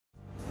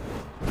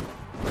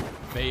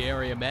Bay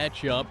Area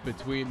matchup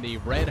between the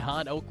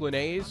red-hot Oakland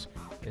A's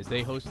as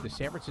they host the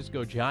San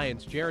Francisco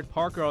Giants. Jared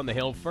Parker on the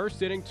hill.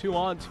 First inning, 2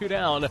 on, 2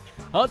 down.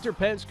 Hunter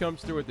Pence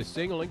comes through with the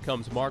single. In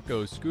comes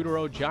Marco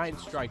Scutaro.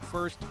 Giants strike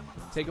first,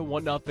 take a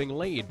 1-0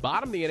 lead.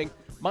 Bottom of the inning,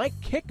 Mike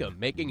Kickham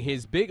making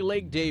his big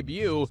league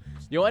debut.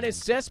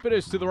 Yoenis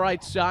Cespedes to the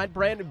right side.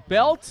 Brandon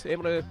Belt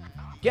able to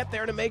get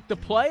there to make the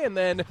play, and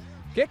then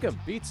Kickham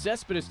beats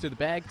Cespedes to the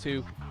bag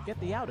to get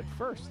the out at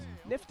first.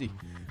 Nifty.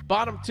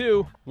 Bottom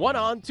 2, 1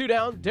 on, 2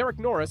 down. Derek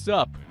Norris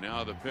up.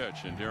 Now the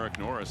pitch, and Derek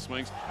Norris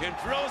swings and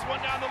drills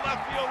one down the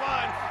left field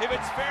line. If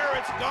it's fair,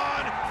 it's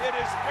gone. It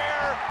is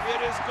fair.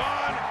 It is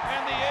gone,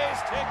 and the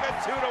A's take a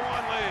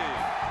 2-1 lead.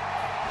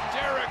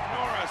 Derek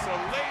Norris, a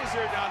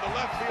laser down the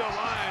left field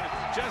line,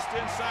 just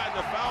inside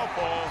the foul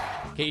pole.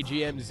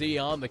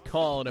 KGMZ on the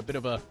call, and a bit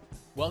of a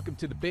welcome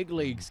to the big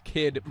leagues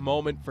kid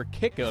moment for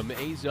Kickham.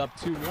 A's up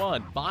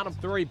 2-1. Bottom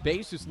 3,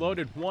 bases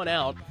loaded, 1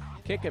 out.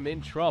 Kickham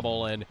in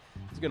trouble, and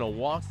he's going to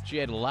walk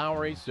Jed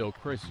Lowry, so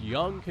Chris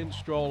Young can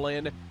stroll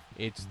in.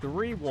 It's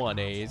 3-1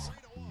 A's,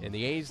 and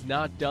the A's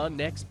not done.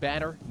 Next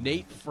batter,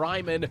 Nate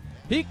Fryman.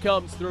 He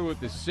comes through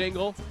with the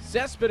single.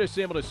 Cespedes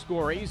able to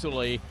score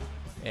easily,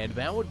 and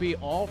that would be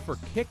all for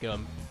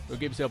Kickham, who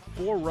gives up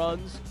 4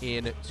 runs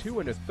in 2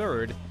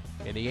 1/3,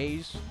 and the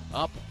A's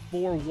up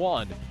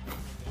 4-1.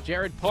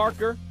 Jared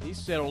Parker, he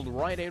settled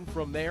right in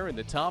from there in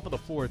the top of the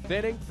 4th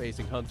inning,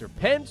 facing Hunter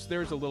Pence.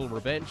 There's a little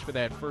revenge for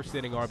that first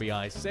inning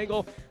RBI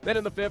single. Then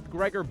in the 5th,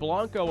 Gregor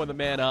Blanco with the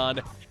man on.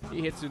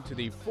 He hits into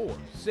the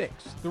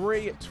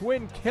 4-6-3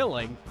 twin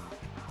killing,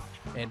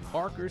 and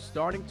Parker's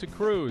starting to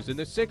cruise. In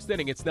the 6th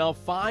inning, it's now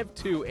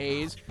 5-2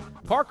 A's.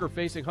 Parker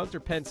facing Hunter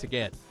Pence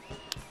again.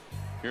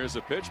 Here's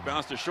a pitch,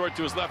 bounced to short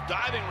to his left,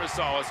 diving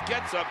Rosales,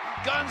 gets up,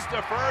 guns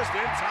to first,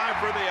 in time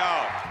for the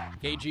out.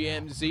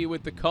 KGMZ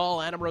with the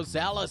call. Adam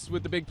Rosales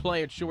with the big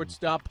play at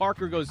shortstop.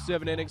 Parker goes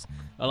 7 innings,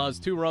 allows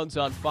 2 runs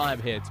on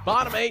 5 hits.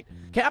 Bottom 8,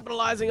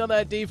 capitalizing on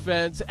that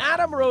defense.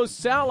 Adam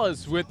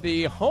Rosales with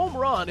the home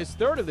run, his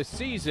 3rd of the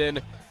season.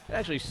 It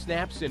actually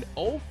snaps an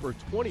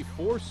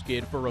 0-for-24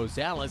 skid for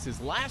Rosales. His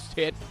last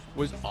hit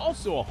was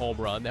also a home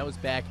run. That was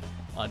back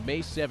on May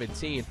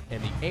 17th,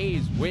 and the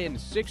A's win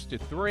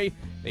 6-3.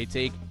 They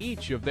take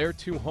each of their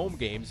 2 home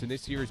games in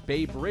this year's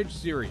Bay Bridge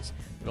Series.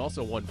 They've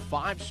also won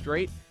 5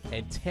 straight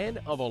and 10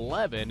 of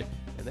 11,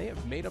 and they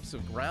have made up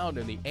some ground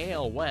in the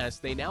AL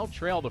West. They now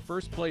trail the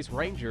first-place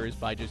Rangers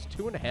by just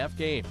 2.5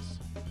 games.